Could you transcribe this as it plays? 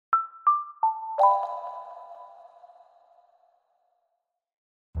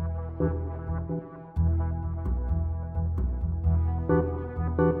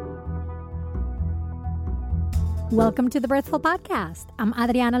Welcome to the Birthful Podcast. I'm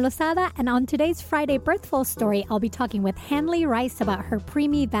Adriana Lozada, and on today's Friday Birthful story, I'll be talking with Hanley Rice about her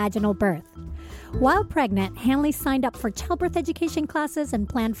preemie vaginal birth. While pregnant, Hanley signed up for childbirth education classes and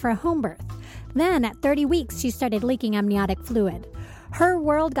planned for a home birth. Then, at 30 weeks, she started leaking amniotic fluid. Her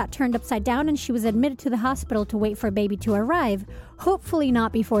world got turned upside down, and she was admitted to the hospital to wait for a baby to arrive, hopefully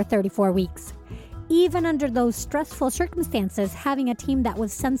not before 34 weeks. Even under those stressful circumstances, having a team that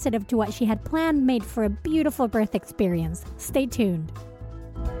was sensitive to what she had planned made for a beautiful birth experience. Stay tuned.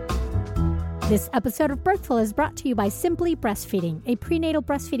 This episode of Birthful is brought to you by Simply Breastfeeding, a prenatal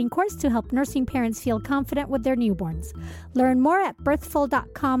breastfeeding course to help nursing parents feel confident with their newborns. Learn more at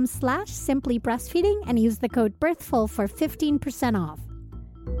birthful.com/simplybreastfeeding and use the code BIRTHFUL for 15% off.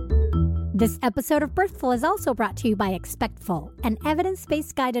 This episode of Birthful is also brought to you by Expectful, an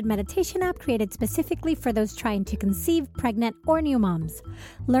evidence-based guided meditation app created specifically for those trying to conceive, pregnant, or new moms.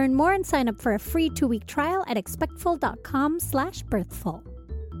 Learn more and sign up for a free 2-week trial at expectful.com/birthful.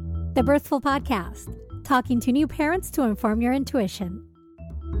 The Birthful Podcast, talking to new parents to inform your intuition.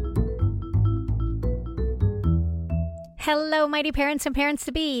 Hello, mighty parents and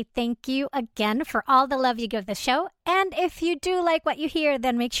parents-to-be. Thank you again for all the love you give the show. And if you do like what you hear,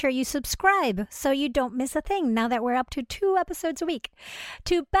 then make sure you subscribe so you don't miss a thing now that we're up to 2 episodes a week.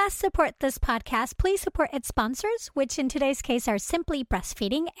 To best support this podcast, please support its sponsors, which in today's case are Simply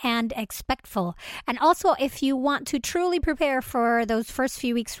Breastfeeding and Expectful. And also, if you want to truly prepare for those first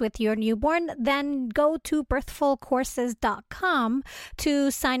few weeks with your newborn, then go to birthfulcourses.com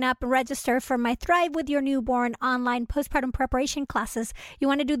to sign up and register for my Thrive with Your Newborn online postpartum preparation classes. You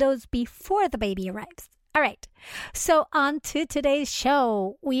want to do those before the baby arrives. All right, so on to today's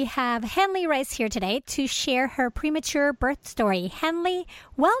show. We have Hanley Rice here today to share her premature birth story. Hanley,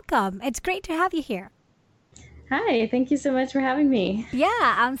 welcome. It's great to have you here. Hi, thank you so much for having me. Yeah,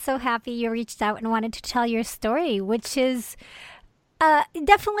 I'm so happy you reached out and wanted to tell your story, which is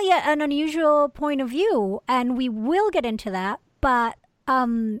definitely an unusual point of view, and we will get into that. But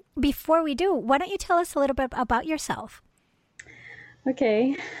before we do, why don't you tell us a little bit about yourself?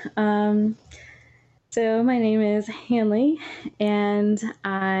 Okay. So my name is Hanley, and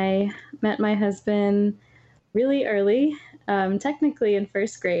I met my husband really early, technically in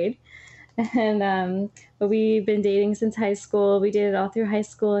first grade. And but we've been dating since high school. We dated all through high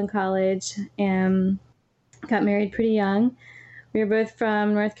school and college, and got married pretty young. We were both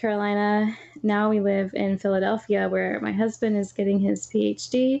from North Carolina. Now we live in Philadelphia, where my husband is getting his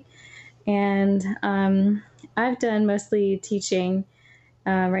PhD. And I've done mostly teaching.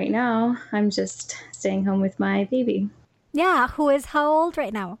 Right now, I'm just staying home with my baby. Yeah, who is how old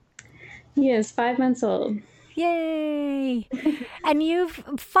right now? He is 5 months old. Yay! And you've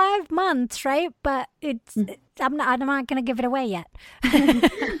 5 months, right? But I'm not going to give it away yet. Okay.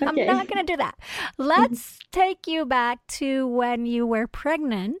 I'm not going to do that. Let's take you back to when you were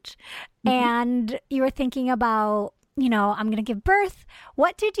pregnant and you were thinking about, I'm going to give birth.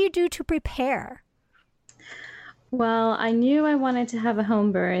 What did you do to prepare? Well, I knew I wanted to have a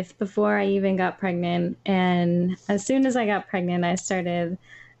home birth before I even got pregnant. And as soon as I got pregnant, I started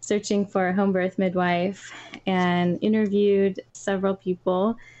searching for a home birth midwife and interviewed several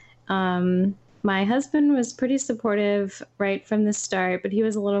people. My husband was pretty supportive right from the start, but he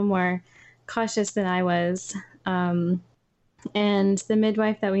was a little more cautious than I was. And the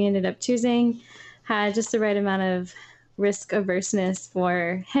midwife that we ended up choosing had just the right amount of risk averseness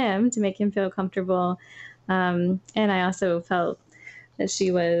for him to make him feel comfortable. And I also felt that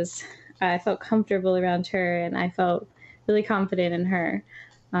I felt comfortable around her, and I felt really confident in her.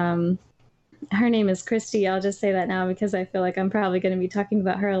 Her name is Christy. I'll just say that now because I feel like I'm probably going to be talking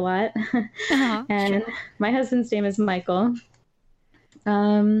about her a lot. And my husband's name is Michael.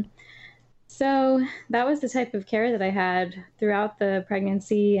 So that was the type of care that I had throughout the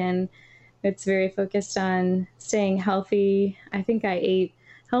pregnancy, and it's very focused on staying healthy. I think I ate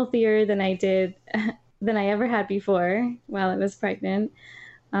healthier than I ever had before while I was pregnant.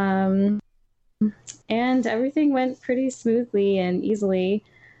 And everything went pretty smoothly and easily.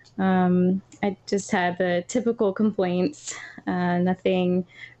 I just had the typical complaints, nothing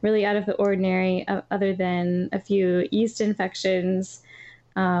really out of the ordinary other than a few yeast infections,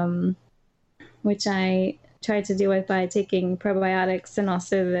 which I tried to deal with by taking probiotics and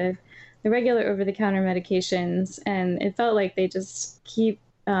also the regular over-the-counter medications. And it felt like they just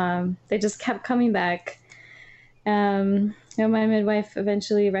kept coming back. My midwife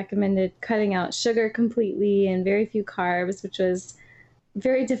eventually recommended cutting out sugar completely and very few carbs, which was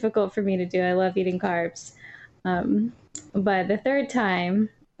very difficult for me to do. I love eating carbs. Um, but the third time,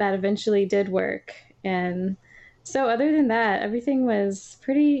 that eventually did work. And so, other than that, everything was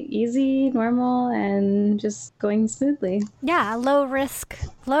pretty easy, normal, and just going smoothly. Yeah, low risk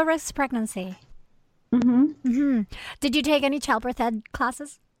pregnancy. Mm-hmm. Did you take any childbirth ed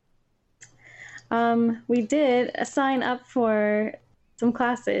classes? We did sign up for some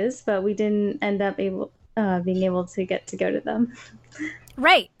classes, but we didn't end up being able to get to go to them.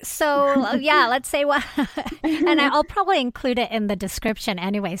 Right. So, yeah, let's say what. And I'll probably include it in the description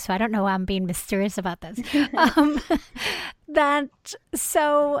anyway, so I don't know why I'm being mysterious about this.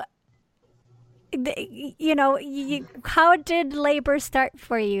 So, how did labor start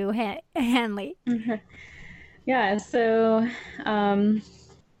for you, Hanley? Yeah, so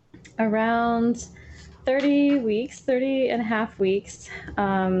around 30 and a half weeks,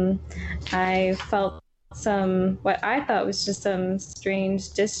 I felt what I thought was just some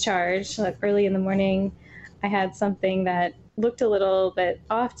strange discharge. Like early in the morning, I had something that looked a little bit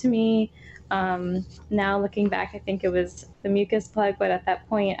off to me. Now looking back, I think it was the mucus plug, but at that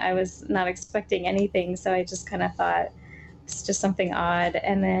point I was not expecting anything. So I just kind of thought it's just something odd.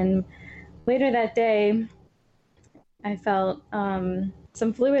 And then later that day, I felt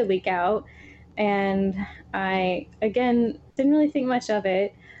some fluid leak out, and I, again, didn't really think much of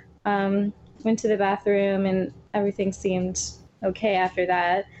it. Went to the bathroom, and everything seemed okay after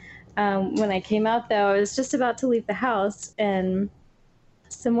that. When I came out, though, I was just about to leave the house, and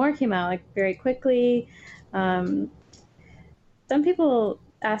some more came out like very quickly. Some people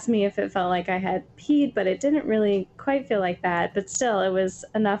asked me if it felt like I had peed, but it didn't really quite feel like that. But still, it was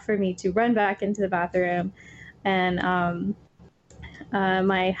enough for me to run back into the bathroom. And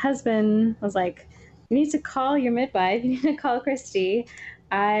my husband was like, "You need to call your midwife. You need to call Christy."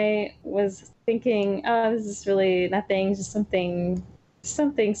 I was thinking, "Oh, this is really nothing, just something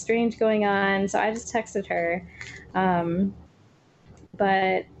strange going on." So I just texted her.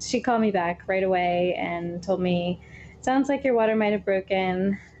 But she called me back right away and told me, "Sounds like your water might have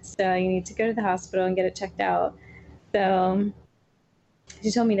broken, so you need to go to the hospital and get it checked out." So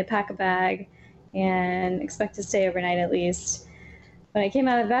she told me to pack a bag and expect to stay overnight at least. When I came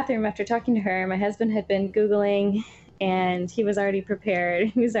out of the bathroom after talking to her, my husband had been Googling, and he was already prepared.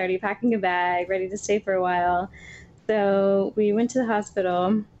 He was already packing a bag, ready to stay for a while. So we went to the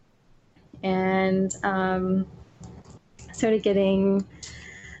hospital and started getting,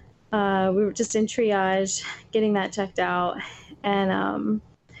 we were just in triage, getting that checked out. And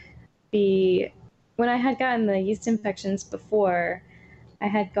when I had gotten the yeast infections before, I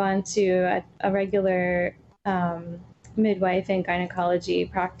had gone to a regular midwife and gynecology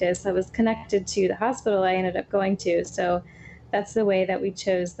practice that was connected to the hospital I ended up going to. So that's the way that we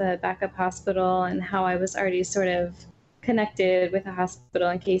chose the backup hospital, and how I was already sort of connected with the hospital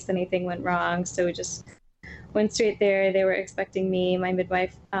in case anything went wrong. So we just went straight there. They were expecting me. My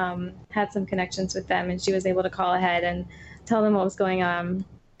midwife had some connections with them, and she was able to call ahead and tell them what was going on.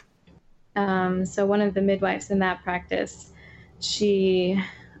 So one of the midwives in that practice, she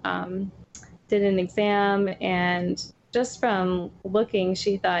did an exam, and just from looking,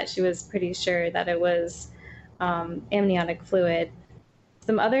 she thought she was pretty sure that it was amniotic fluid.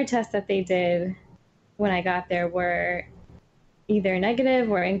 Some other tests that they did when I got there were either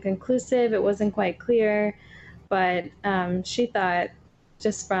negative or inconclusive. It wasn't quite clear, but she thought,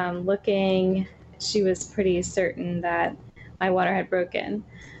 just from looking, she was pretty certain that my water had broken,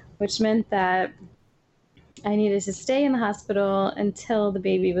 which meant that I needed to stay in the hospital until the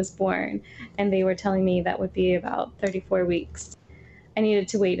baby was born, and they were telling me that would be about 34 weeks. I needed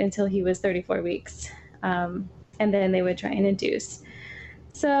to wait until he was 34 weeks, and then they would try and induce.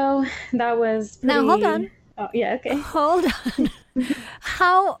 So that was pretty... Now, hold on. Oh, yeah, okay. Hold on.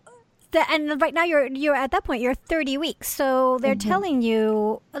 And right now you're at that point, you're 30 weeks. So they're telling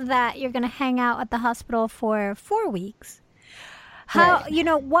you that you're going to hang out at the hospital for 4 weeks.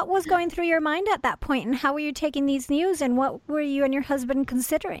 What was going through your mind at that point, and how were you taking these news, and what were you and your husband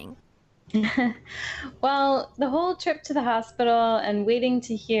considering? Well, the whole trip to the hospital and waiting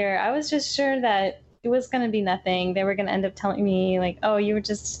to hear, I was just sure that it was going to be nothing. They were going to end up telling me, like, "Oh, you were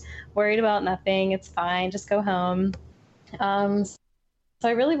just worried about nothing. It's fine. Just go home." So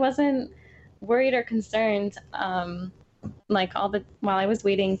I really wasn't worried or concerned, while I was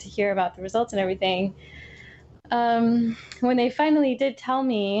waiting to hear about the results and everything. When they finally did tell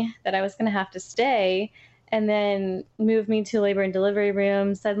me that I was going to have to stay and then move me to labor and delivery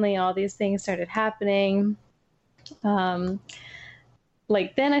room, suddenly all these things started happening. Then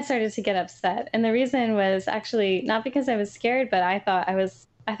I started to get upset. And the reason was actually not because I was scared, but I thought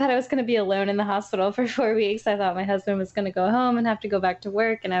I I thought I was going to be alone in the hospital for 4 weeks. I thought my husband was going to go home and have to go back to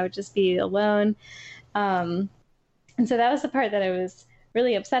work and I would just be alone. And so that was the part that I was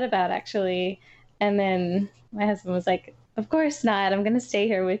really upset about, actually. And then my husband was like, of course not. I'm going to stay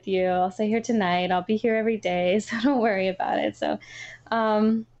here with you. I'll stay here tonight. I'll be here every day. So don't worry about it. So,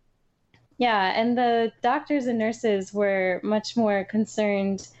 yeah. And the doctors and nurses were much more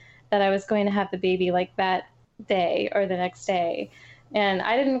concerned that I was going to have the baby like that day or the next day. And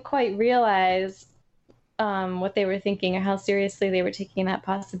I didn't quite realize what they were thinking or how seriously they were taking that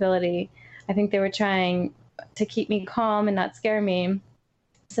possibility. I think they were trying to keep me calm and not scare me.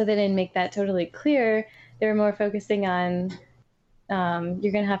 So they didn't make that totally clear. They were more focusing on,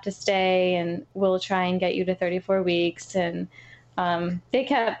 you're going to have to stay and we'll try and get you to 34 weeks. And they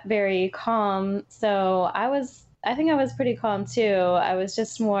kept very calm. So I think I was pretty calm too. I was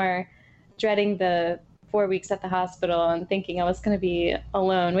just more dreading the 4 weeks at the hospital and thinking I was going to be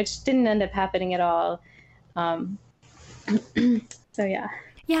alone, which didn't end up happening at all. So yeah.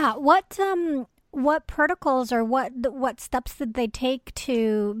 Yeah. What protocols or what steps did they take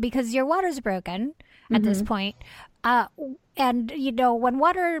to, because your water's broken at this point, and when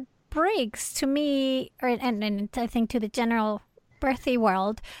water breaks, to me, and I think to the general birthy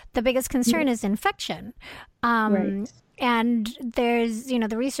world, the biggest concern is infection. Right. And there's,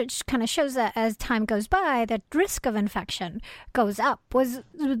 the research kind of shows that as time goes by, the risk of infection goes up.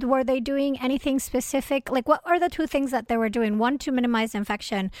 Were they doing anything specific? Like, what are the two things that they were doing? One, to minimize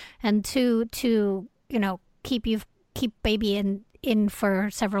infection, and two, to, keep baby in for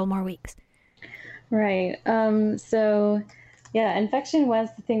several more weeks. Right. So yeah, infection was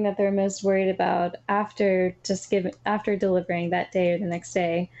the thing that they're most worried about after delivering that day or the next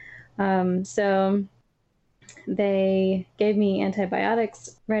day. So they gave me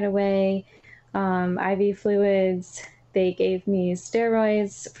antibiotics right away, IV fluids. They gave me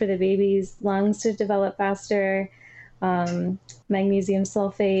steroids for the baby's lungs to develop faster, magnesium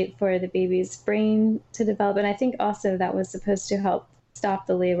sulfate for the baby's brain to develop. And I think also that was supposed to help stop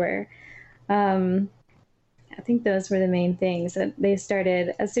the labor. I think those were the main things that they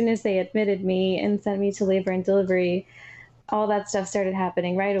started as soon as they admitted me and sent me to labor and delivery. All that stuff started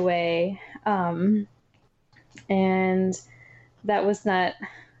happening right away. And that was not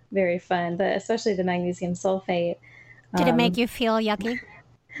very fun, but especially the magnesium sulfate. Did it make you feel yucky?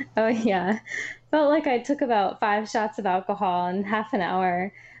 Oh, yeah. Felt like I took about 5 shots of alcohol in half an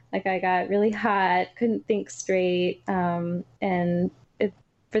hour. Like I got really hot, couldn't think straight. And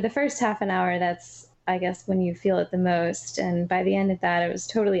for the first half an hour, that's, I guess, when you feel it the most. And by the end of that, I was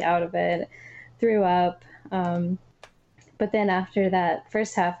totally out of it, threw up. But then after that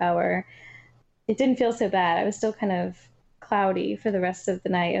first half hour, it didn't feel so bad. I was still kind of cloudy for the rest of the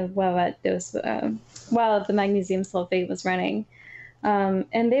night while the magnesium sulfate was running.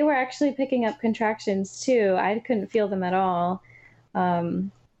 And they were actually picking up contractions too. I couldn't feel them at all,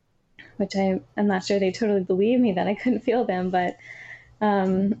 which I'm not sure they totally believe me that I couldn't feel them. But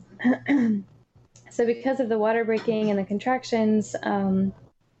so because of the water breaking and the contractions,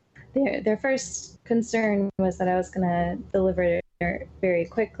 their first concern was that I was going to deliver very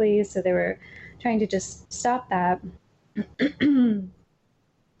quickly. So they were trying to just stop that.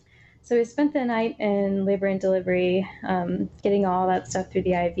 So we spent the night in labor and delivery, getting all that stuff through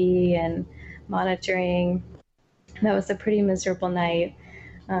the IV and monitoring. That was a pretty miserable night.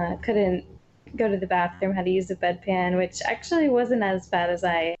 Couldn't go to the bathroom, had to use a bedpan, which actually wasn't as bad as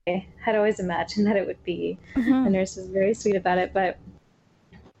I had always imagined that it would be. The nurse was very sweet about it, but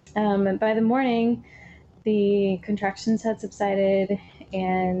by the morning, the contractions had subsided,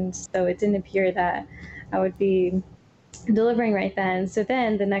 and so it didn't appear that I would be delivering right then. So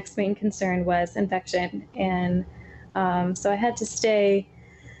then the next main concern was infection. And so I had to stay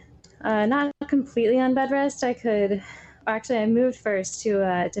not completely on bed rest. I moved first to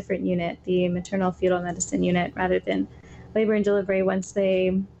a different unit, the maternal fetal medicine unit, rather than labor and delivery, once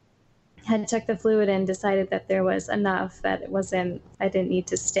they had checked the fluid and decided that there was enough, that I didn't need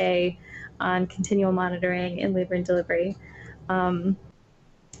to stay on continual monitoring in labor and delivery.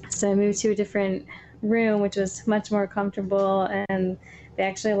 So I moved to a different room, which was much more comfortable, and they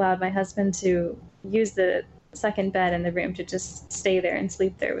actually allowed my husband to use the second bed in the room to just stay there and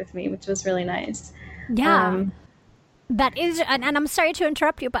sleep there with me, which was really nice. Yeah. That is, and I'm sorry to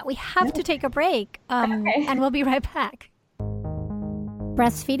interrupt you, but we have to take a break, Okay. and we'll be right back.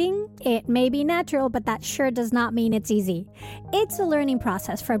 Breastfeeding, it may be natural, but that sure does not mean it's easy. It's a learning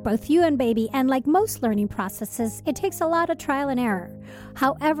process for both you and baby, and like most learning processes, it takes a lot of trial and error.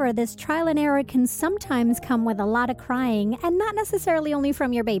 However, this trial and error can sometimes come with a lot of crying, and not necessarily only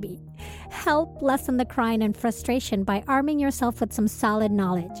from your baby. Help lessen the crying and frustration by arming yourself with some solid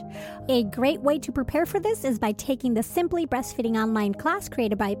knowledge. A great way to prepare for this is by taking the Simply Breastfeeding online class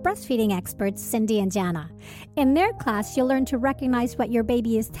created by breastfeeding experts Cindy and Jana. In their class, you'll learn to recognize what your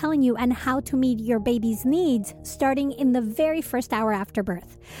baby is telling you and how to meet your baby's needs starting in the very first hour after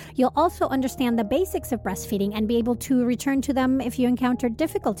birth. You'll also understand the basics of breastfeeding and be able to return to them if you encounter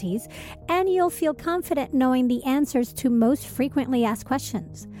difficulties, and you'll feel confident knowing the answers to most frequently asked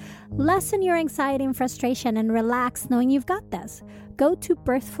questions. Lessen your anxiety and frustration and relax knowing you've got this. Go to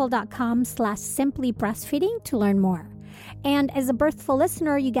birthful.com/simplybreastfeeding to learn more. And as a Birthful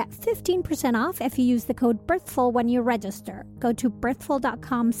listener, you get 15% off if you use the code BIRTHFUL when you register. Go to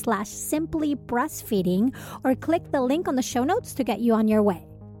birthful.com/simplybreastfeeding or click the link on the show notes to get you on your way.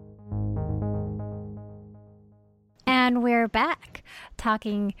 And we're back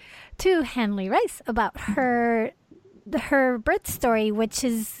talking to Henley Rice about her birth story, which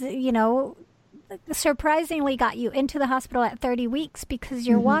is, surprisingly got you into the hospital at 30 weeks because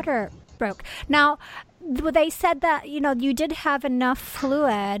your water broke. Now, they said that, you did have enough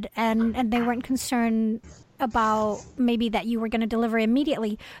fluid and they weren't concerned about maybe that you were going to deliver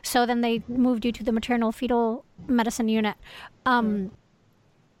immediately. So then they moved you to the maternal fetal medicine unit.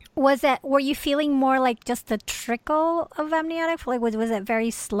 Were you feeling more like just a trickle of amniotic? Like, was it very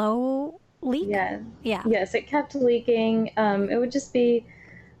slow leak? Yeah. Yeah. Yes, it kept leaking. It would just be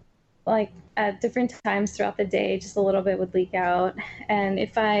like at different times throughout the day, just a little bit would leak out. And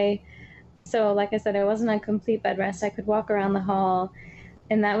so like I said, I wasn't on complete bed rest. I could walk around the hall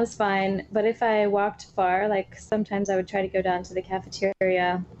and that was fine. But if I walked far, like sometimes I would try to go down to the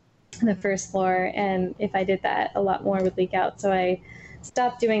cafeteria on the first floor. And if I did that, a lot more would leak out. So I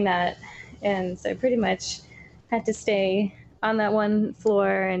stopped doing that. And so I pretty much had to stay on that one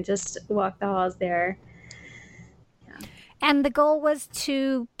floor and just walk the halls there. Yeah. And the goal was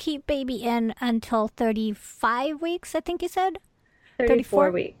to keep baby in until 35 weeks, I think you said?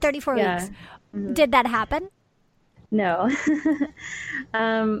 34 weeks. 34 yeah. weeks. Mm-hmm. Did that happen? No.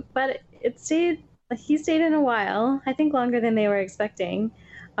 But he stayed in a while, I think longer than they were expecting.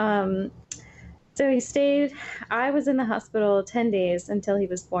 So he stayed, I was in the hospital 10 days until he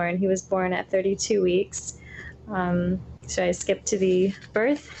was born. He was born at 32 weeks. Should I skip to the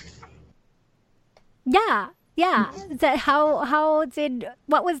birth? Yeah.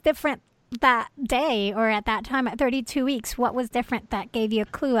 What was different that day or at that time at 32 weeks? What was different that gave you a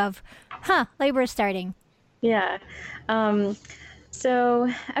clue of, labor is starting? Yeah. So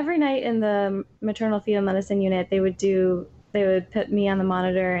every night in the maternal fetal medicine unit, they would put me on the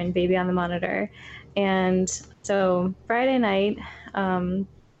monitor and baby on the monitor. And so Friday night,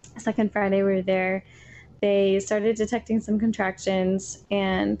 second Friday we were there, they started detecting some contractions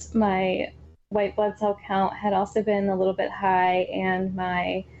and my white blood cell count had also been a little bit high and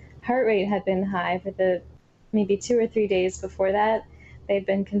my heart rate had been high for the maybe 2 or 3 days before that. They'd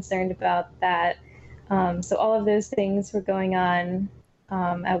been concerned about that. So all of those things were going on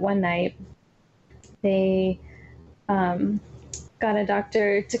at one night. They got a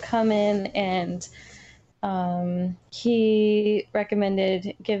doctor to come in and he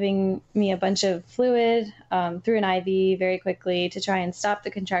recommended giving me a bunch of fluid through an IV very quickly to try and stop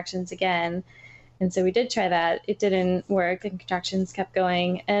the contractions again. And so we did try that. It didn't work. The contractions kept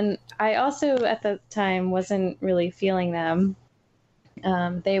going. And I also at the time wasn't really feeling them.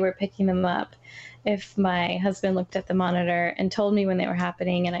 They were picking them up. If my husband looked at the monitor and told me when they were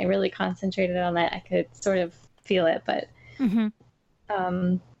happening and I really concentrated on that, I could sort of feel it, but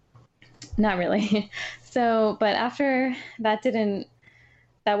not really. So, but after that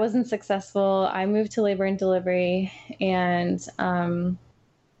wasn't successful, I moved to labor and delivery and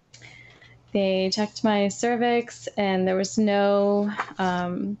they checked my cervix and there was no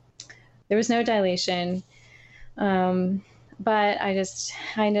dilation. But I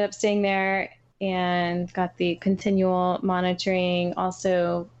ended up staying there and got the continual monitoring,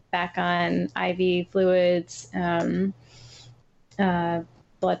 also back on IV fluids,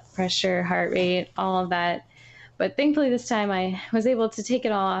 blood pressure, heart rate, all of that. But thankfully this time I was able to take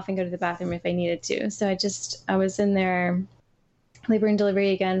it all off and go to the bathroom if I needed to. So I was in there labor and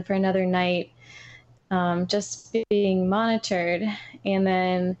delivery again for another night, just being monitored. And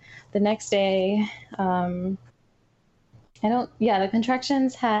then the next day, the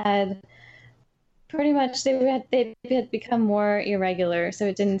contractions had pretty much, they had become more irregular. So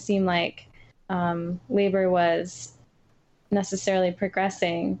it didn't seem like labor was necessarily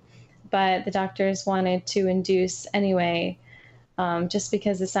progressing, but the doctors wanted to induce anyway, just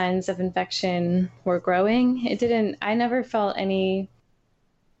because the signs of infection were growing. I never felt any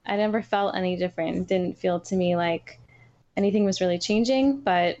different. It didn't feel to me like anything was really changing,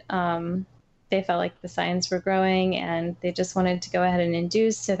 but they felt like the signs were growing and they just wanted to go ahead and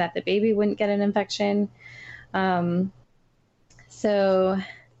induce so that the baby wouldn't get an infection. So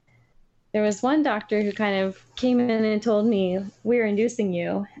there was one doctor who kind of came in and told me, we're inducing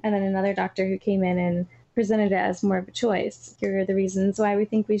you. And then another doctor who came in and presented it as more of a choice. Here are the reasons why we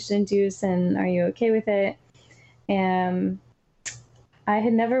think we should induce, and are you okay with it? And I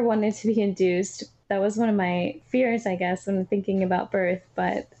had never wanted to be induced. That was one of my fears, I guess, when thinking about birth.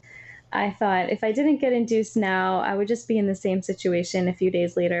 But I thought if I didn't get induced now, I would just be in the same situation a few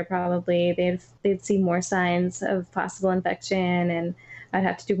days later, probably. They'd see more signs of possible infection, and I'd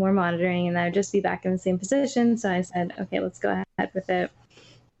have to do more monitoring, and I'd just be back in the same position. So I said, okay, let's go ahead with it.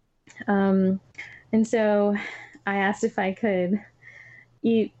 And so I asked if I could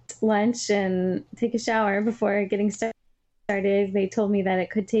eat lunch and take a shower before getting started. They told me that it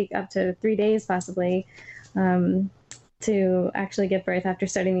could take up to 3 days possibly to actually give birth after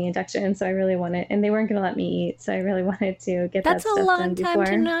starting the induction. So I really wanted, and they weren't going to let me eat. So I really wanted to get that stuff done before. That's a long time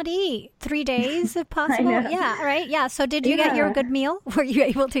to not eat. 3 days if possible. Yeah, right. Yeah. So did you get your good meal? Were you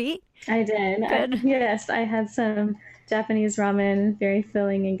able to eat? I did. Good. Yes, I had some Japanese ramen, very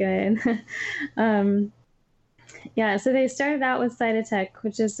filling and good. Yeah, so they started out with Cytotec,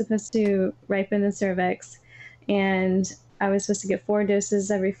 which is supposed to ripen the cervix. And I was supposed to get 4 doses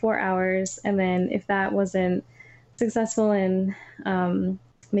every 4 hours. And then if that wasn't successful in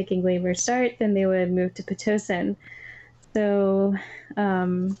making labor start, then they would move to Pitocin. So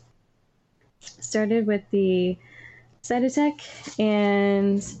started with the Cytotec,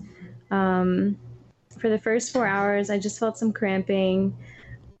 and for the first 4 hours, I just felt some cramping.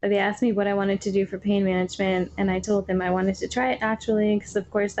 They asked me what I wanted to do for pain management, and I told them I wanted to try it naturally because, of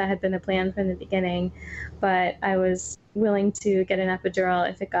course, that had been the plan from the beginning. But I was willing to get an epidural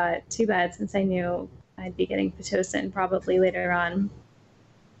if it got too bad, since I knew I'd be getting Pitocin probably later on.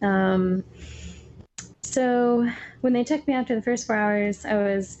 So when they took me after the first 4 hours, I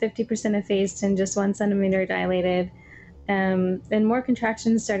was 50% effaced and just 1 centimeter dilated. And more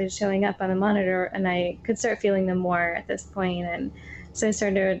contractions started showing up on the monitor, and I could start feeling them more at this point. And so I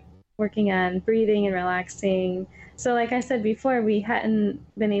started working on breathing and relaxing. So like I said before, we hadn't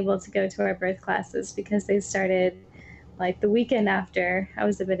been able to go to our birth classes because they started like the weekend after I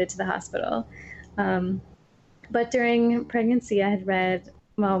was admitted to the hospital. But during pregnancy, I had read,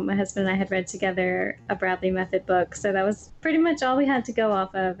 well, my husband and I had read together a Bradley Method book. So that was pretty much all we had to go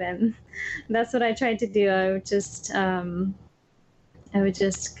off of. And that's what I tried to do. I would just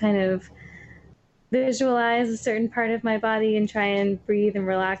kind of visualize a certain part of my body and try and breathe and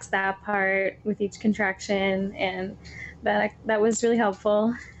relax that part with each contraction. And that was really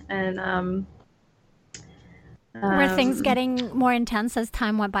helpful. And were things getting more intense as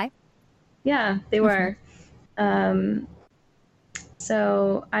time went by? Yeah, they were.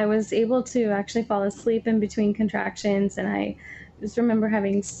 So I was able to actually fall asleep in between contractions, and I just remember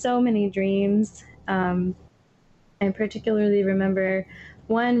having so many dreams. And particularly remember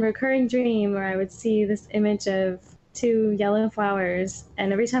one recurring dream where I would see this image of 2 yellow flowers,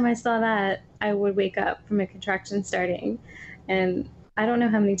 and every time I saw that, I would wake up from a contraction starting. And I don't know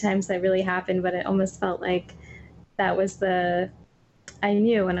how many times that really happened, but it almost felt like that was I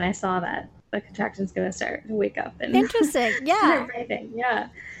knew when I saw that the contraction's going to start to wake up. And interesting, yeah. Everything, yeah.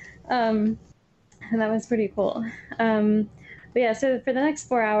 And that was pretty cool. But yeah, so for the next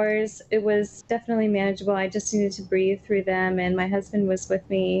 4 hours, it was definitely manageable. I just needed to breathe through them, and my husband was with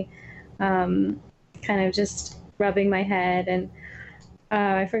me, kind of just rubbing my head. And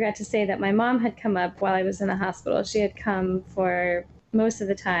I forgot to say that my mom had come up while I was in the hospital. She had come for most of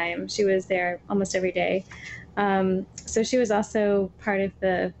the time. She was there almost every day. So she was also part of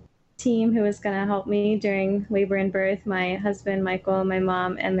the team who was going to help me during labor and birth. My husband, Michael, my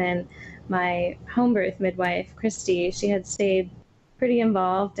mom, and then my home birth midwife, Christy. She had stayed pretty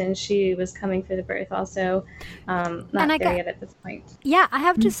involved, and she was coming for the birth also. Not there yet at this point. Yeah, I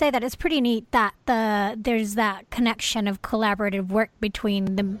have to say that it's pretty neat that there's that connection of collaborative work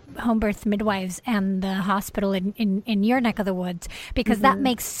between the home birth midwives and the hospital in your neck of the woods, because that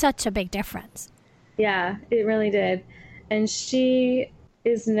makes such a big difference. Yeah, it really did. And she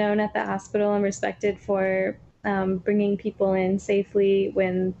is known at the hospital and respected for bringing people in safely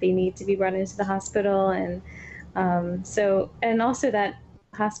when they need to be brought into the hospital. And and also that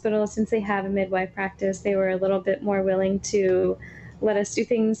hospital, since they have a midwife practice, they were a little bit more willing to let us do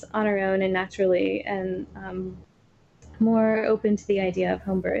things on our own and naturally, and more open to the idea of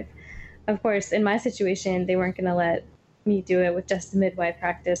home birth. Of course, in my situation, they weren't going to let me do it with just the midwife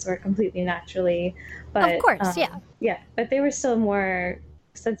practice or completely naturally. But, of course, yeah. But they were still more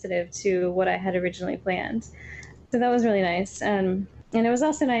sensitive to what I had originally planned. So that was really nice. And it was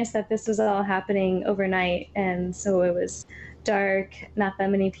also nice that this was all happening overnight. And so it was dark, not that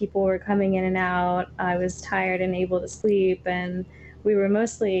many people were coming in and out. I was tired and able to sleep. And we were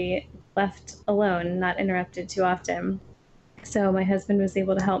mostly left alone, not interrupted too often. So my husband was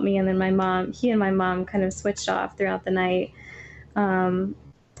able to help me. And then he and my mom kind of switched off throughout the night.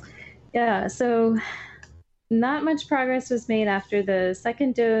 Yeah, so not much progress was made after the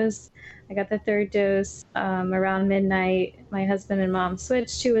second dose. I got the third dose around midnight. My husband and mom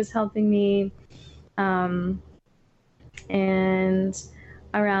switched, who was helping me. And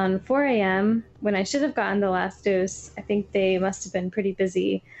around 4 a.m., when I should have gotten the last dose, I think they must have been pretty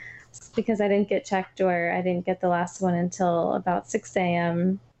busy because I didn't get checked, or I didn't get the last one until about 6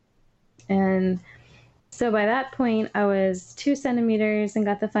 a.m. And so by that point, I was 2 centimeters and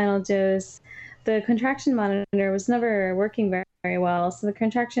got the final dose. The contraction monitor was never working very well, so the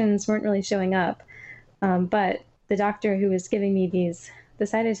contractions weren't really showing up. But the doctor who was giving me the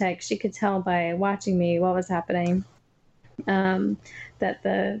side effects, she could tell by watching me what was happening,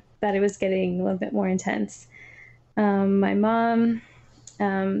 that it was getting a little bit more intense. My mom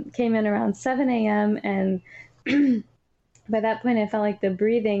came in around 7 a.m. and by that point, I felt like the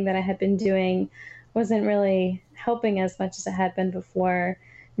breathing that I had been doing wasn't really helping as much as it had been before.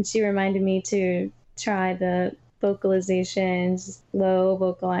 And she reminded me to try the vocalizations, low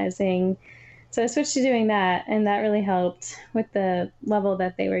vocalizing. So I switched to doing that, and that really helped with the level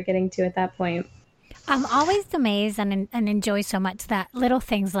that they were getting to at that point. I'm always amazed and enjoy so much that little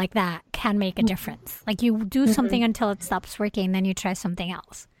things like that can make a difference. Like you do something until it stops working, then you try something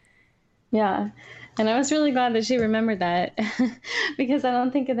else. Yeah. And I was really glad that she remembered that because I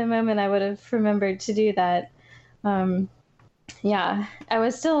don't think at the moment I would have remembered to do that. Yeah, I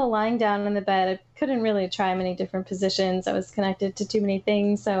was still lying down in the bed. I couldn't really try many different positions. I was connected to too many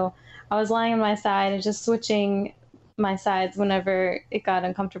things. So I was lying on my side and just switching my sides whenever it got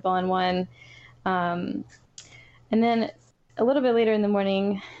uncomfortable on one. And then a little bit later in the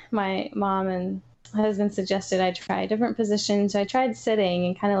morning, my mom and my husband suggested I try different positions. So I tried sitting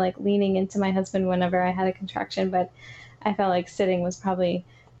and kind of like leaning into my husband whenever I had a contraction, but I felt like sitting was probably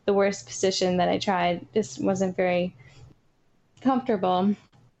the worst position that I tried. Just wasn't very comfortable.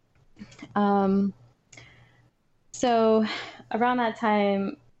 So around that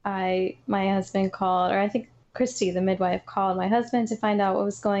time, my husband called, or I think Christy, the midwife, called my husband to find out what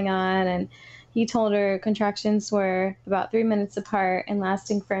was going on, and he told her contractions were about 3 minutes apart and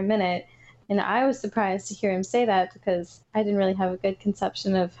lasting for a minute. And I was surprised to hear him say that because I didn't really have a good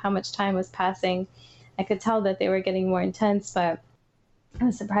conception of how much time was passing. I could tell that they were getting more intense, but I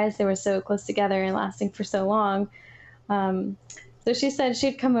was surprised they were so close together and lasting for so long. So she said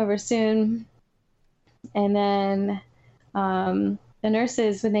she'd come over soon. And then the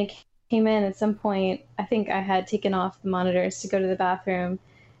nurses, when they came in at some point, I think I had taken off the monitors to go to the bathroom.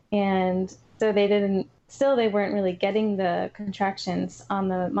 And so they weren't really getting the contractions on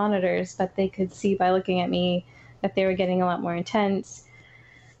the monitors, but they could see by looking at me that they were getting a lot more intense.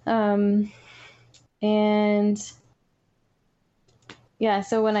 And yeah,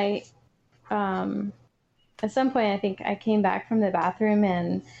 so when at some point, I think I came back from the bathroom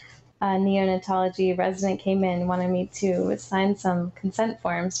and a neonatology resident came in and wanted me to sign some consent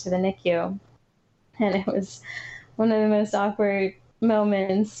forms for the NICU. And it was one of the most awkward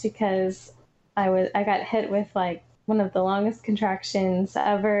moments because I got hit with like one of the longest contractions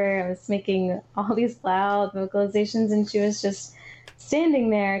ever. I was making all these loud vocalizations and she was just standing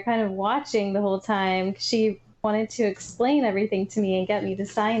there kind of watching the whole time. She wanted to explain everything to me and get me to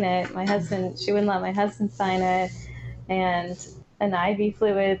sign it. She wouldn't let my husband sign it. And an IV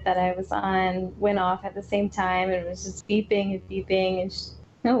fluid that I was on went off at the same time. It was just beeping and beeping.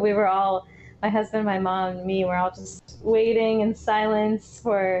 And we were all, my husband, my mom, and me, were all just waiting in silence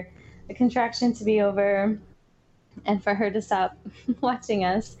for the contraction to be over and for her to stop watching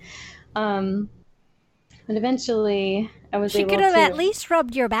us. But eventually I was able to... She could have at least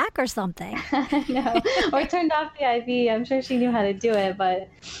rubbed your back or something. No, or turned off the IV. I'm sure she knew how to do it, but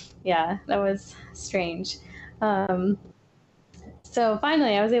yeah, that was strange. So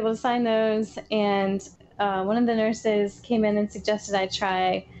finally I was able to sign those, and one of the nurses came in and suggested I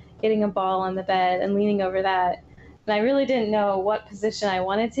try getting a ball on the bed and leaning over that. And I really didn't know what position I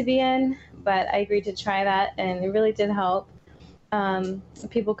wanted to be in, but I agreed to try that, and it really did help.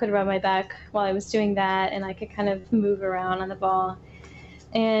 People could rub my back while I was doing that, and I could kind of move around on the ball.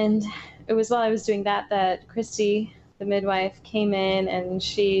 And it was while I was doing that Christy, the midwife, came in, and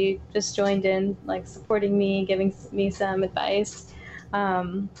she just joined in, like supporting me, giving me some advice.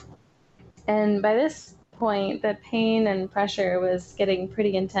 And by this point, the pain and pressure was getting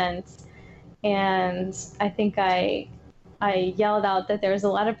pretty intense. And I think I yelled out that there was a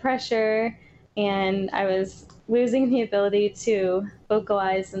lot of pressure and I was losing the ability to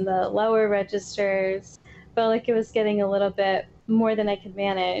vocalize in the lower registers. Felt like it was getting a little bit more than I could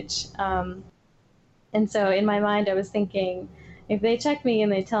manage. And so in my mind, I was thinking, if they check me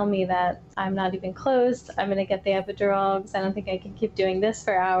and they tell me that I'm not even close, I'm going to get the epidural because I don't think I can keep doing this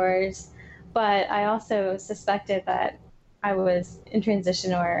for hours. But I also suspected that I was in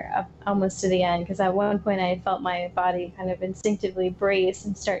transition or almost to the end, because at one point I felt my body kind of instinctively brace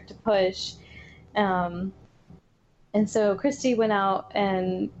and start to push. And so Christy went out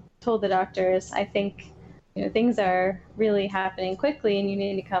and told the doctors, I think things are really happening quickly and you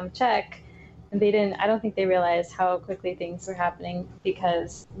need to come check. And I don't think they realized how quickly things were happening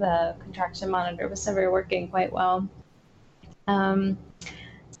because the contraction monitor was never working quite well.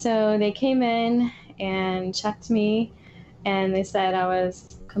 So they came in and checked me, and they said I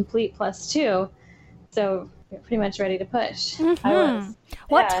was complete +2. So pretty much ready to push. Mm-hmm. I was.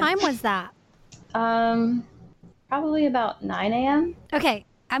 What time was that? Probably about 9 a.m. Okay.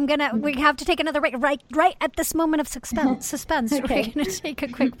 We have to take another break right at this moment of suspense. Okay. We're going to take a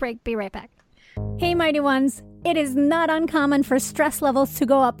quick break. Be right back. Hey, Mighty Ones. It is not uncommon for stress levels to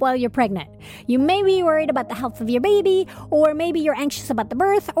go up while you're pregnant. You may be worried about the health of your baby, or maybe you're anxious about the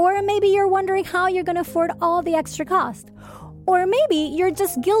birth, or maybe you're wondering how you're going to afford all the extra cost. Or maybe you're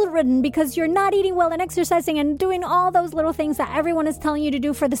just guilt-ridden because you're not eating well and exercising and doing all those little things that everyone is telling you to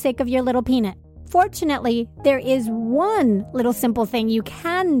do for the sake of your little peanut. Fortunately, there is one little simple thing you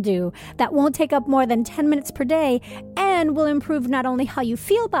can do that won't take up more than 10 minutes per day and will improve not only how you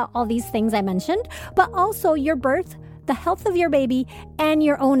feel about all these things I mentioned, but also your birth, the health of your baby, and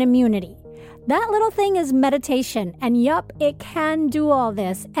your own immunity. That little thing is meditation, and yup, it can do all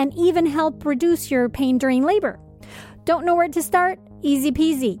this and even help reduce your pain during labor. Don't know where to start? Easy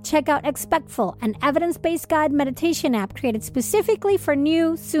peasy. Check out Expectful, an evidence-based guide meditation app created specifically for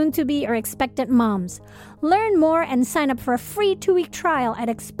new, soon-to-be, or expectant moms. Learn more and sign up for a free 2-week trial at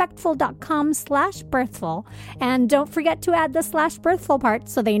expectful.com/birthful. And don't forget to add the /birthful part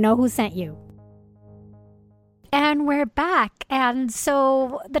so they know who sent you. And we're back. And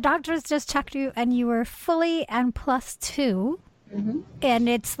so the doctors just checked you and you were fully and +2. Mm-hmm. And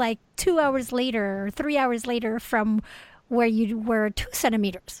it's like 2 hours later or 3 hours later from where you were 2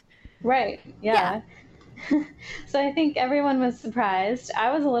 centimeters. Right. Yeah. So I think everyone was surprised.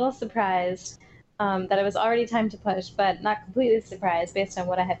 I was a little surprised that it was already time to push, but not completely surprised based on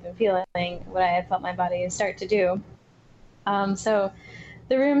what I had been feeling, what I had felt my body start to do. So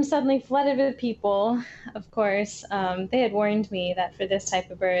the room suddenly flooded with people. Of course, they had warned me that for this type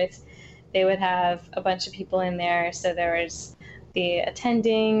of birth, they would have a bunch of people in there. So there was the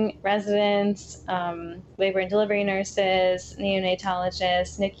attending residents, labor and delivery nurses,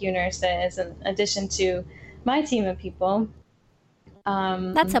 neonatologists, NICU nurses, in addition to my team of people.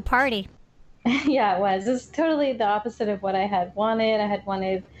 That's a party. Yeah, it was. It was totally the opposite of what I had wanted. I had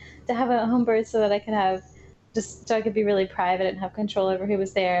wanted to have a home birth so that I could so I could be really private and have control over who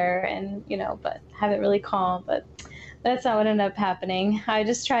was there and, but have it really calm. But that's not what ended up happening. I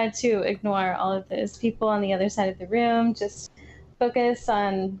just tried to ignore all of those people on the other side of the room, just focus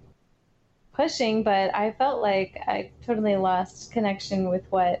on pushing, but I felt like I totally lost connection with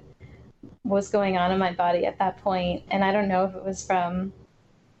what was going on in my body at that point. And I don't know if it was from,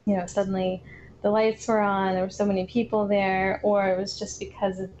 suddenly the lights were on, there were so many people there, or it was just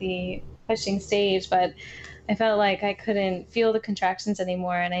because of the pushing stage, but I felt like I couldn't feel the contractions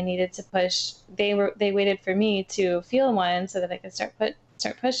anymore and I needed to push. They waited for me to feel one so that I could start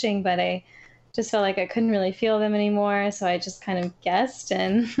pushing, but I just felt like I couldn't really feel them anymore. So I just kind of guessed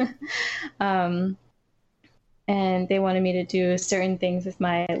and they wanted me to do certain things with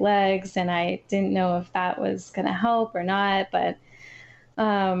my legs. And I didn't know if that was going to help or not. But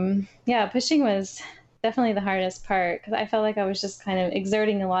pushing was definitely the hardest part because I felt like I was just kind of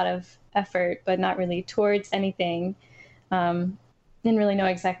exerting a lot of effort, but not really towards anything. Didn't really know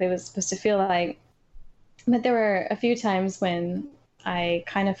exactly what it was supposed to feel like. But there were a few times when I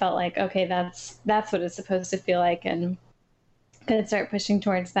kind of felt like, okay, that's what it's supposed to feel like, and could start pushing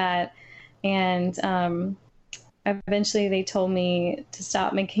towards that. And eventually they told me to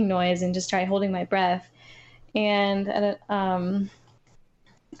stop making noise and just try holding my breath. And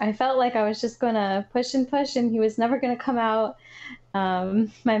I felt like I was just going to push and push, and he was never going to come out.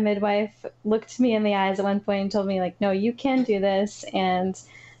 My midwife looked me in the eyes at one point and told me, like, no, you can do this. And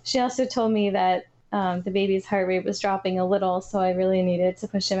she also told me that the baby's heart rate was dropping a little, so I really needed to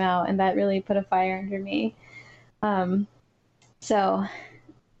push him out, and that really put a fire under me. So,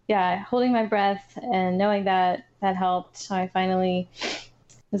 yeah, holding my breath and knowing that helped. I finally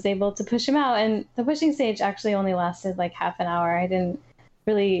was able to push him out. And the pushing stage actually only lasted like half an hour. I didn't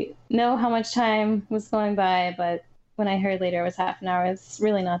really know how much time was going by, but when I heard later it was half an hour, it's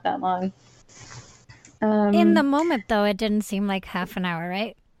really not that long. In the moment, though, it didn't seem like half an hour,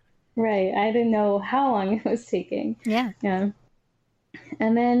 right? Right. I didn't know how long it was taking. Yeah. Yeah.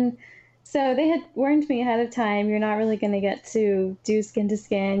 And then, so they had warned me ahead of time, you're not really going to get to do skin to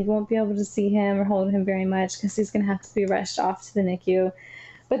skin. You won't be able to see him or hold him very much because he's going to have to be rushed off to the NICU.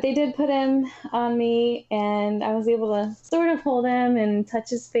 But they did put him on me, and I was able to sort of hold him and touch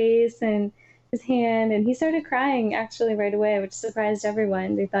his face and his hand. And he started crying actually right away, which surprised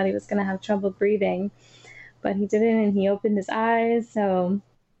everyone. They thought he was going to have trouble breathing, but he didn't, and he opened his eyes. So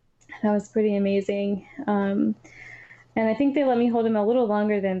that was pretty amazing. And I think they let me hold him a little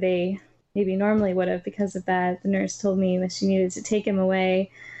longer than they maybe normally would have because of that. The nurse told me that she needed to take him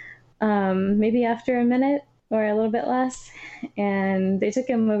away maybe after a minute or a little bit less. And they took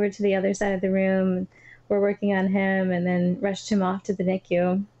him over to the other side of the room, were working on him, and then rushed him off to the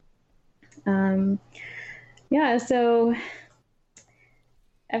NICU. Yeah, so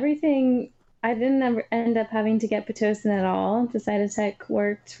everything, I didn't ever end up having to get Pitocin at all. The Cytotec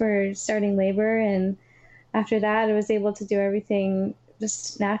worked for starting labor, and after that I was able to do everything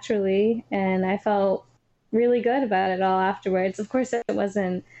just naturally, and I felt really good about it all afterwards. Of course, it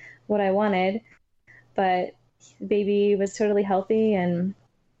wasn't what I wanted, but the baby was totally healthy, and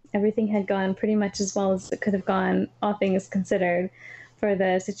everything had gone pretty much as well as it could have gone, all things considered, for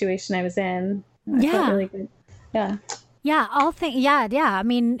the situation I was in. I felt really good. Yeah. Yeah, I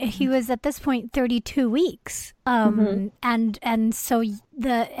mean, he was at this point 32 weeks. And so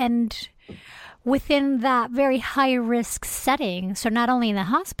within that very high risk setting, so not only in the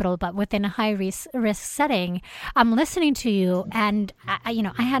hospital, but within a high risk setting, I'm listening to you, and I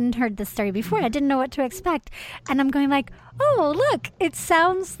hadn't heard this story before. I didn't know what to expect. And I'm going like, oh, look, it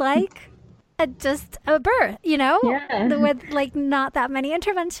sounds like just a birth, with like not that many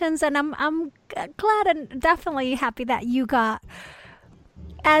interventions. And I'm glad and definitely happy that you got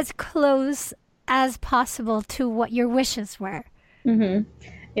as close as possible to what your wishes were. Mm-hmm.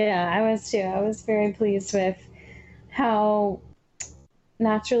 Yeah, I was too. I was very pleased with how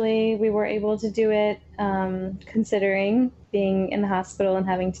naturally we were able to do it, considering being in the hospital and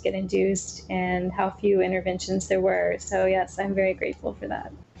having to get induced, and how few interventions there were. So yes, I'm very grateful for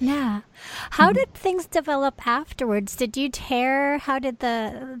that. Yeah. How did things develop afterwards? Did you tear? How did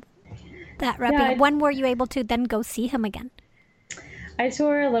that wrapping up? When were you able to then go see him again? I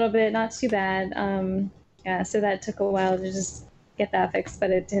tore a little bit, not too bad. So that took a while to just get that fixed,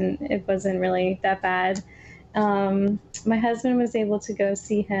 but it wasn't really that bad. My husband was able to go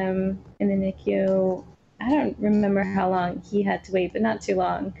see him in the NICU. I don't remember how long he had to wait, but not too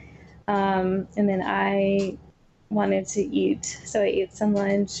long. And then I wanted to eat, so I ate some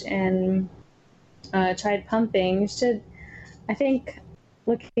lunch and tried pumping. I think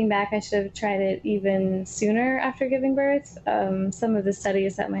looking back, I should have tried it even sooner after giving birth. Some of the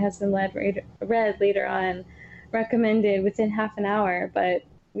studies that my husband read later on recommended within half an hour, but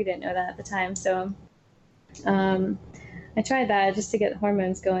we didn't know that at the time. So I tried that just to get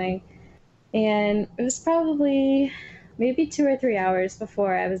hormones going. And it was probably maybe 2 or 3 hours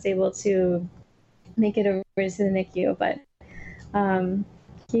before I was able to make it over to the NICU. But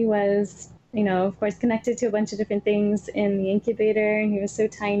he was, of course, connected to a bunch of different things in the incubator, and he was so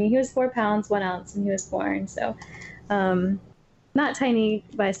tiny. He was 4 pounds, 1 ounce when he was born. So not tiny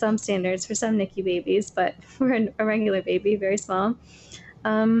by some standards for some NICU babies, but for a regular baby, very small.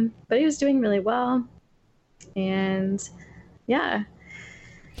 But he was doing really well. And yeah.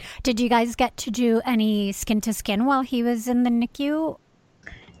 Did you guys get to do any skin to skin while he was in the NICU?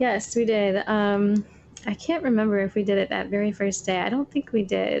 Yes, we did. I can't remember if we did it that very first day. I don't think we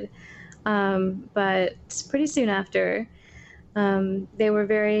did. But pretty soon after, they were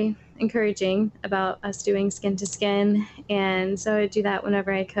very encouraging about us doing skin to skin. And so I'd do that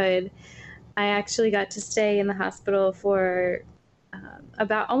whenever I could. I actually got to stay in the hospital for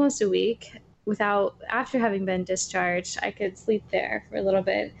about almost a week. After having been discharged, I could sleep there for a little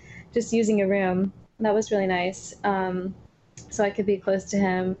bit, just using a room. That was really nice. So I could be close to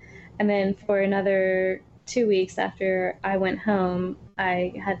him. And then for another 2 weeks after I went home,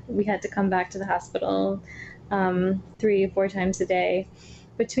 we had to come back to the hospital 3 or 4 times a day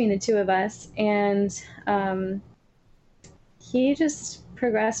between the two of us. And he just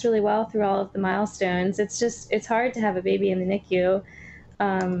progressed really well through all of the milestones. It's hard to have a baby in the NICU.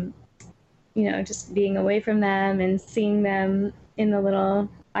 Just being away from them and seeing them in the little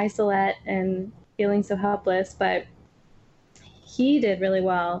isolette and feeling so helpless. But he did really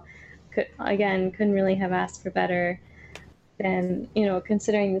well. Couldn't really have asked for better. than,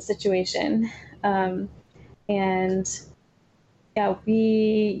 considering the situation. And yeah,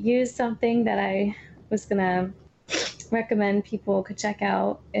 we used something that I was going to recommend people could check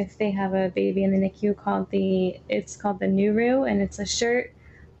out if they have a baby in the NICU. It's called the Nuru, and it's a shirt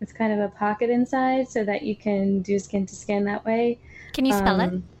with kind of a pocket inside so that you can do skin to skin that way. Can you spell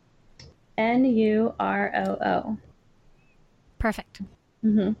it? Nuroo. Perfect.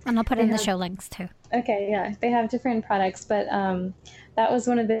 Mm-hmm. And I'll put in the show links too. Okay, yeah, they have different products, but that was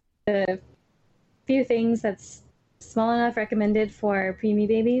one of the few things that's small enough recommended for preemie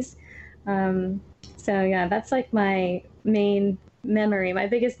babies. So yeah, that's like my main memory. My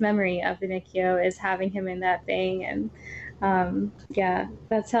biggest memory of the NICU is having him in that thing, and yeah,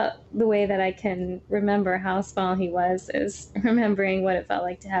 that's the way that I can remember how small he was, is remembering what it felt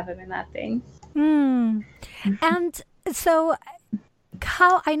like to have him in that thing. And so,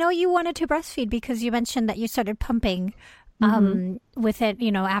 how I know you wanted to breastfeed because you mentioned that you started pumping with it,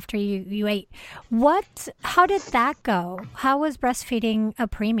 after you ate. How did that go? How was breastfeeding a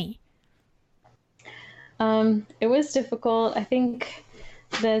preemie? It was difficult. I think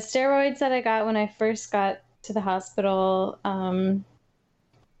the steroids that I got when I first got to the hospital are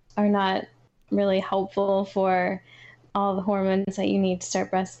not really helpful for all the hormones that you need to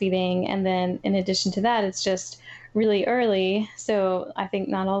start breastfeeding. And then in addition to that, it's just really early. So I think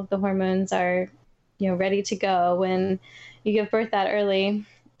not all of the hormones are, ready to go when you give birth that early.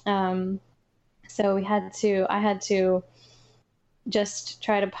 So I had to just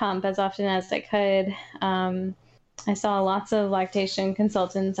try to pump as often as I could. I saw lots of lactation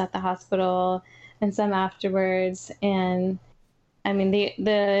consultants at the hospital and some afterwards. And I mean,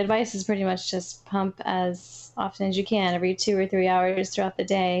 the advice is pretty much just pump as often as you can, every 2 or 3 hours throughout the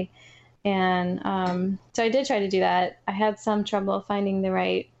day. And so I did try to do that. I had some trouble finding the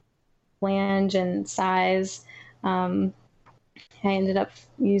right flange and size. I ended up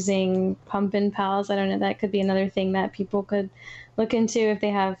using pump and pals. I don't know, that could be another thing that people could look into if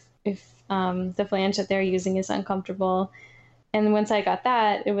the flange that they're using is uncomfortable. And once I got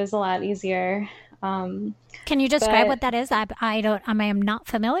that, it was a lot easier. Can you describe what that is? I am not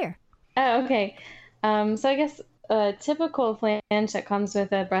familiar. Oh, okay. So I guess a typical flange that comes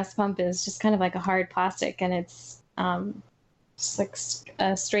with a breast pump is just kind of like a hard plastic, and it's just like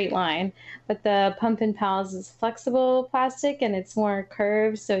a straight line. But the Pump and Pals is flexible plastic, and it's more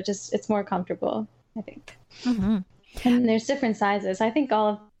curved, so it's more comfortable, I think. Mm-hmm. And there's different sizes. I think all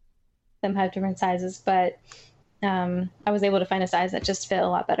of them have different sizes, but I was able to find a size that just fit a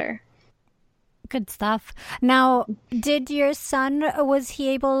lot better. Good stuff. Now, did your son, was he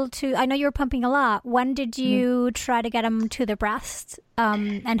able to, I know you were pumping a lot. When did you try to get him to the breast?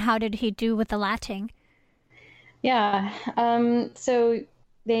 And how did he do with the latching? Yeah. So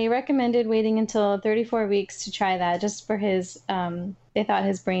they recommended waiting until 34 weeks to try that, just for his, they thought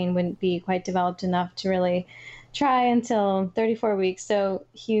his brain wouldn't be quite developed enough to really try until 34 weeks. So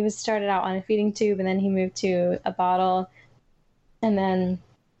he was started out on a feeding tube, and then he moved to a bottle. And then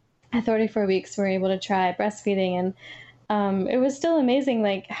at 34 weeks, we were able to try breastfeeding. And it was still amazing,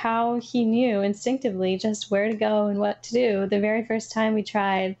 like how he knew instinctively just where to go and what to do. The very first time we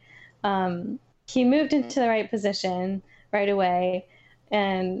tried, he moved into the right position right away.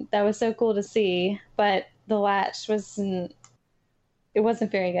 And that was so cool to see. But the latch wasn't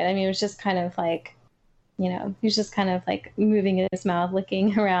very good. I mean, it was just kind of like, he was just kind of like moving in his mouth,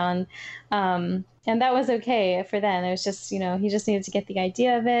 licking around. And that was okay for then. It was just, he just needed to get the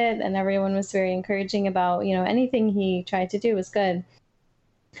idea of it. And everyone was very encouraging about, anything he tried to do was good.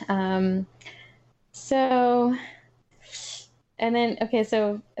 So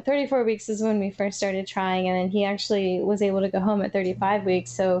 34 weeks is when we first started trying. And then he actually was able to go home at 35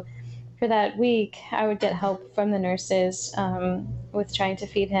 weeks. So for that week, I would get help from the nurses with trying to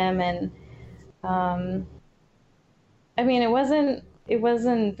feed him. And I mean, it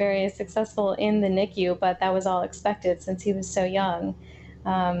wasn't very successful in the NICU, but that was all expected since he was so young.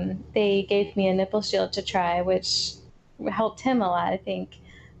 They gave me a nipple shield to try, which helped him a lot, I think.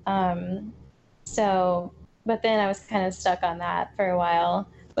 But then I was kind of stuck on that for a while.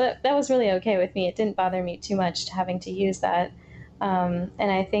 But that was really okay with me. It didn't bother me too much having to use that. And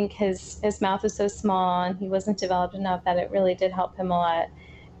I think his mouth was so small and he wasn't developed enough that it really did help him a lot.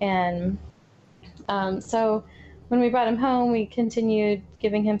 And so when we brought him home, we continued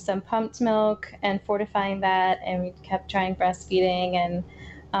giving him some pumped milk and fortifying that, and we kept trying breastfeeding, and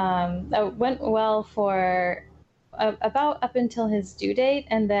that went well for about up until his due date.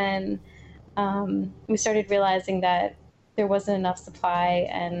 And then we started realizing that there wasn't enough supply,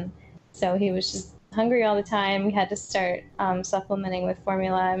 and so he was just hungry all the time. We had to start supplementing with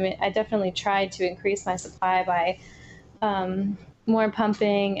formula. I mean, I definitely tried to increase my supply by more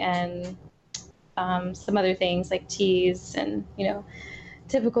pumping and some other things like teas and,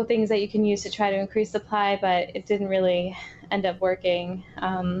 typical things that you can use to try to increase supply, but it didn't really end up working.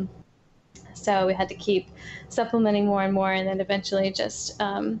 So we had to keep supplementing more and more, and then eventually just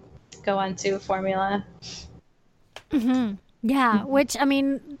go on to formula. Mm-hmm. Yeah, which, I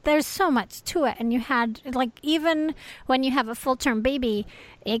mean, there's so much to it. And you had, like, even when you have a full-term baby,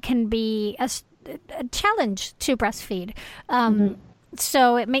 it can be a challenge to breastfeed.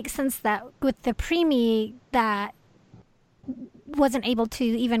 So it makes sense that with the preemie that wasn't able to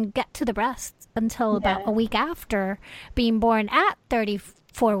even get to the breast until about a week after being born at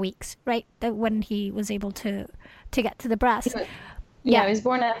 34 weeks, right? When he was able to get to the breast. Yeah, he was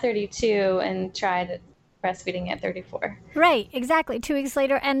born at 32 and tried breastfeeding at 34. Right, exactly. 2 weeks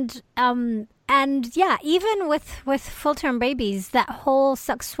later, and yeah, even with full-term babies, that whole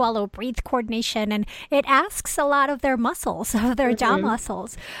suck, swallow, breathe coordination, and it asks a lot of their muscles, of their jaw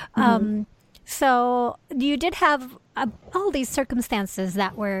muscles. So you did have all these circumstances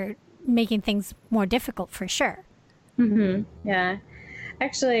that were making things more difficult for sure. Yeah.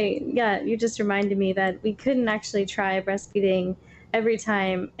 Actually, you just reminded me that we couldn't actually try breastfeeding every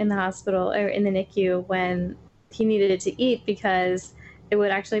time in the hospital or in the NICU when he needed to eat, because it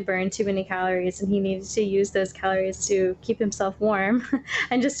would actually burn too many calories, and he needed to use those calories to keep himself warm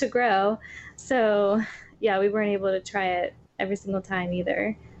and just to grow. So, we weren't able to try it every single time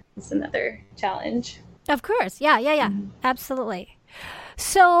either. It's another challenge. Of course. Yeah. Absolutely.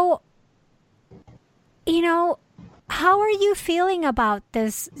 So, how are you feeling about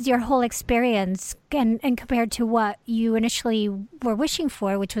this, your whole experience, and compared to what you initially were wishing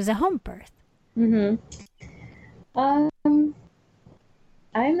for, which was a home birth? I'm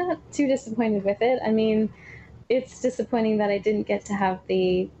not too disappointed with it. I mean, it's disappointing that I didn't get to have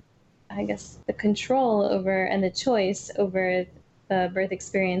the control over and the choice over the birth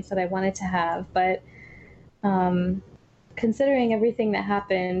experience that I wanted to have. But considering everything that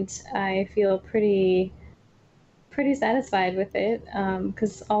happened, I feel pretty satisfied with it,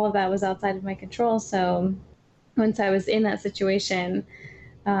 because all of that was outside of my control. So once I was in that situation,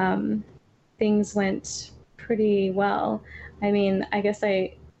 things went pretty well. I mean, I guess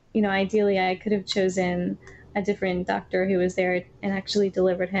ideally I could have chosen a different doctor who was there and actually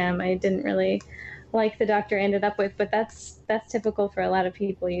delivered him. I didn't really like the doctor I ended up with, but that's typical for a lot of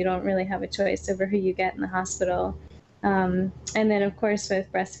people. You don't really have a choice over who you get in the hospital. And then, of course,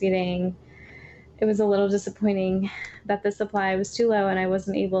 with breastfeeding, it was a little disappointing that the supply was too low and I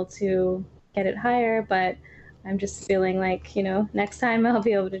wasn't able to get it higher, but I'm just feeling like, next time I'll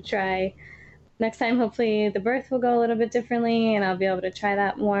be able to try. Next time, hopefully, the birth will go a little bit differently and I'll be able to try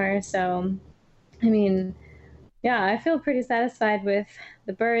that more. So, I mean, I feel pretty satisfied with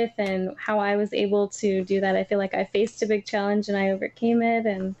the birth and how I was able to do that. I feel like I faced a big challenge and I overcame it.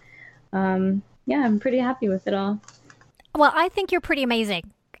 And I'm pretty happy with it all. Well, I think you're pretty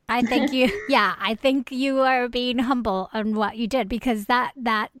amazing. I think I think you are being humble on what you did, because that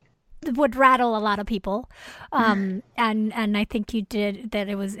would rattle a lot of people. And I think you did that.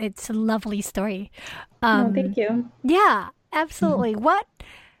 It's a lovely story. Thank you. Yeah, absolutely.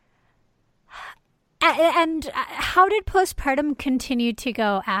 And how did postpartum continue to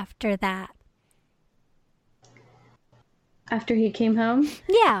go after that? After he came home?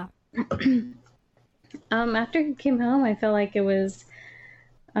 Yeah. After he came home, I felt like it was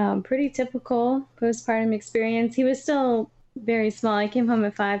pretty typical postpartum experience. He was still very small. I came home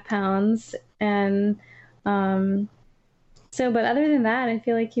at 5 pounds. And but other than that, I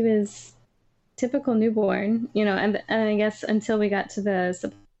feel like he was typical newborn, and I guess until we got to the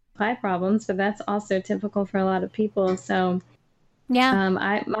supply problems, but that's also typical for a lot of people. So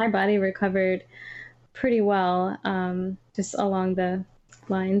my body recovered pretty well, just along the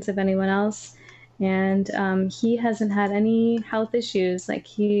lines of anyone else. And he hasn't had any health issues. Like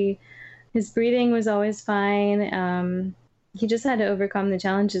his breathing was always fine. He just had to overcome the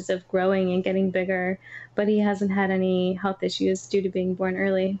challenges of growing and getting bigger, but he hasn't had any health issues due to being born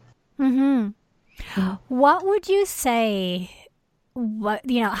early. What would you say?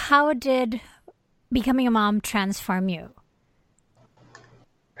 How did becoming a mom transform you?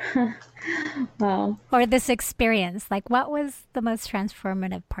 Well, or this experience, like what was the most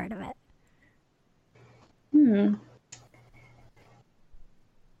transformative part of it?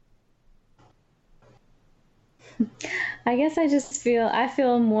 I guess I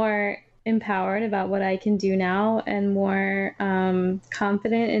feel more empowered about what I can do now and more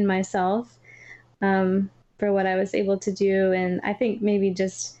confident in myself for what I was able to do. And I think maybe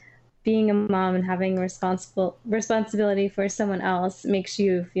just being a mom and having responsibility for someone else makes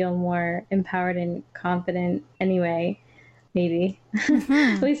you feel more empowered and confident anyway. maybe,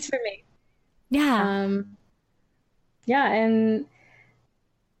 at least for me. Yeah. Yeah. And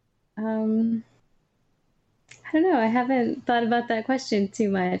I don't know. I haven't thought about that question too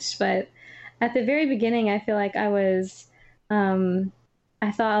much, but at the very beginning, I feel like I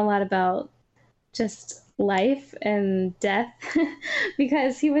thought a lot about just life and death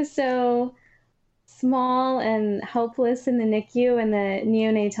because he was so small and helpless in the NICU, and the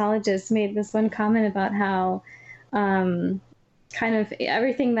neonatologist made this one comment about how kind of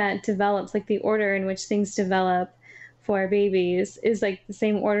everything that develops, like the order in which things develop for babies, is like the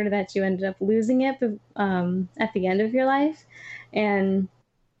same order that you ended up losing it at the end of your life. And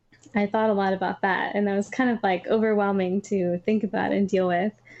I thought a lot about that, and that was kind of like overwhelming to think about and deal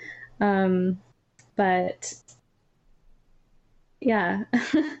with. But yeah,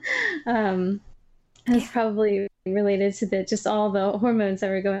 it's probably related to just all the hormones that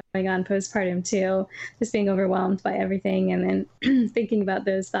were going on postpartum too, just being overwhelmed by everything, and then thinking about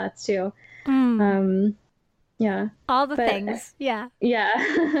those thoughts too. Yeah, all the things. Yeah,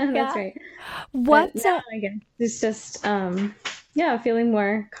 that's right. What? But now, I guess it's just feeling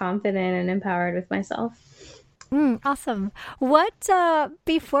more confident and empowered with myself. Awesome. What,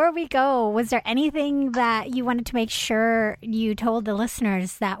 before we go, was there anything that you wanted to make sure you told the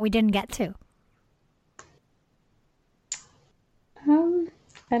listeners that we didn't get to?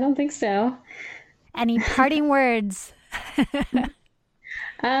 I don't think so. Any parting words?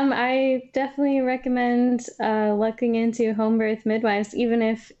 I definitely recommend looking into home birth midwives, even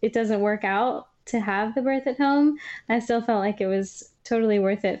if it doesn't work out to have the birth at home. I still felt like it was totally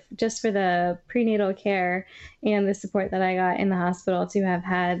worth it just for the prenatal care and the support that I got in the hospital to have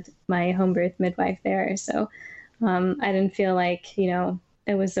had my home birth midwife there. So I didn't feel like, it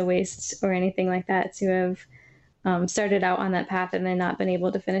was a waste or anything like that to have started out on that path and then not been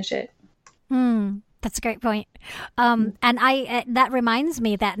able to finish it. That's a great point. And that reminds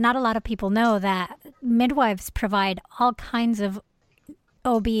me that not a lot of people know that midwives provide all kinds of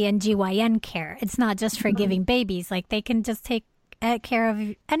OB and GYN care. It's not just for giving babies. Like, they can just take care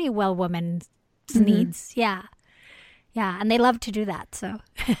of any well woman's needs. Yeah. And they love to do that. So,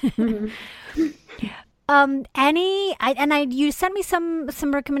 you sent me some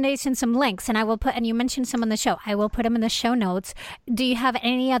recommendations, some links, and and you mentioned some on the show. I will put them in the show notes. Do you have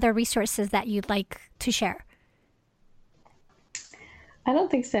any other resources that you'd like to share? I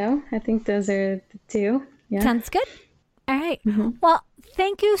don't think so. I think those are the two. Yeah. Sounds good. All right. Well,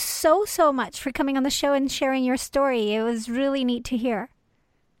 thank you so much for coming on the show and sharing your story. It was really neat to hear.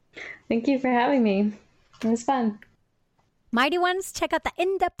 Thank you for having me. It was fun. Mighty Ones, check out the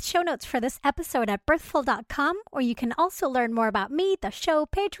in-depth show notes for this episode at birthful.com, or you can also learn more about me, the show,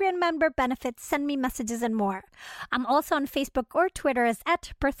 Patreon member benefits, send me messages, and more. I'm also on Facebook or Twitter as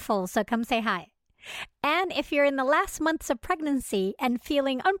 @birthful, so come say hi. And if you're in the last months of pregnancy and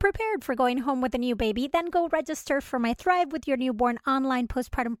feeling unprepared for going home with a new baby, then go register for my Thrive with Your Newborn online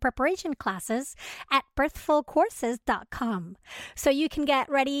postpartum preparation classes at birthfulcourses.com, so you can get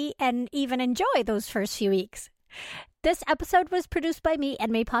ready and even enjoy those first few weeks. This episode was produced by me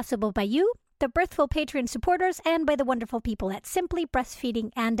and made possible by you, the Birthful Patreon supporters, and by the wonderful people at Simply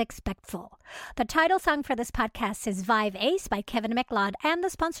Breastfeeding and Expectful. The title song for this podcast is Vive Ace by Kevin McLeod, and the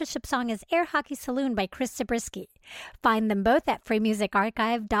sponsorship song is Air Hockey Saloon by Chris Zabriskie. Find them both at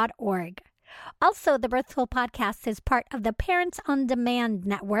freemusicarchive.org. Also, the Birthful podcast is part of the Parents on Demand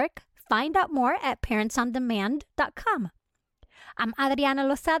network. Find out more at parentsondemand.com. I'm Adriana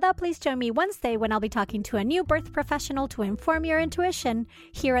Lozada. Please join me Wednesday when I'll be talking to a new birth professional to inform your intuition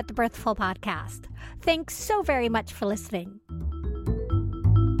here at the Birthful Podcast. Thanks so very much for listening.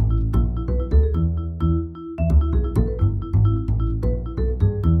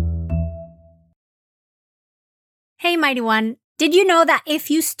 Hey, Mighty One. Did you know that if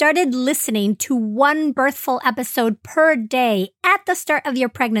you started listening to one Birthful episode per day at the start of your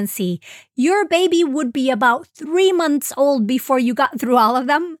pregnancy, your baby would be about 3 months old before you got through all of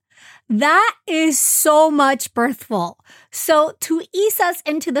them? That is so much Birthful. So to ease us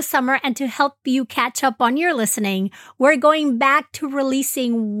into the summer and to help you catch up on your listening, we're going back to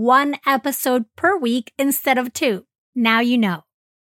releasing 1 episode per week instead of 2. Now you know.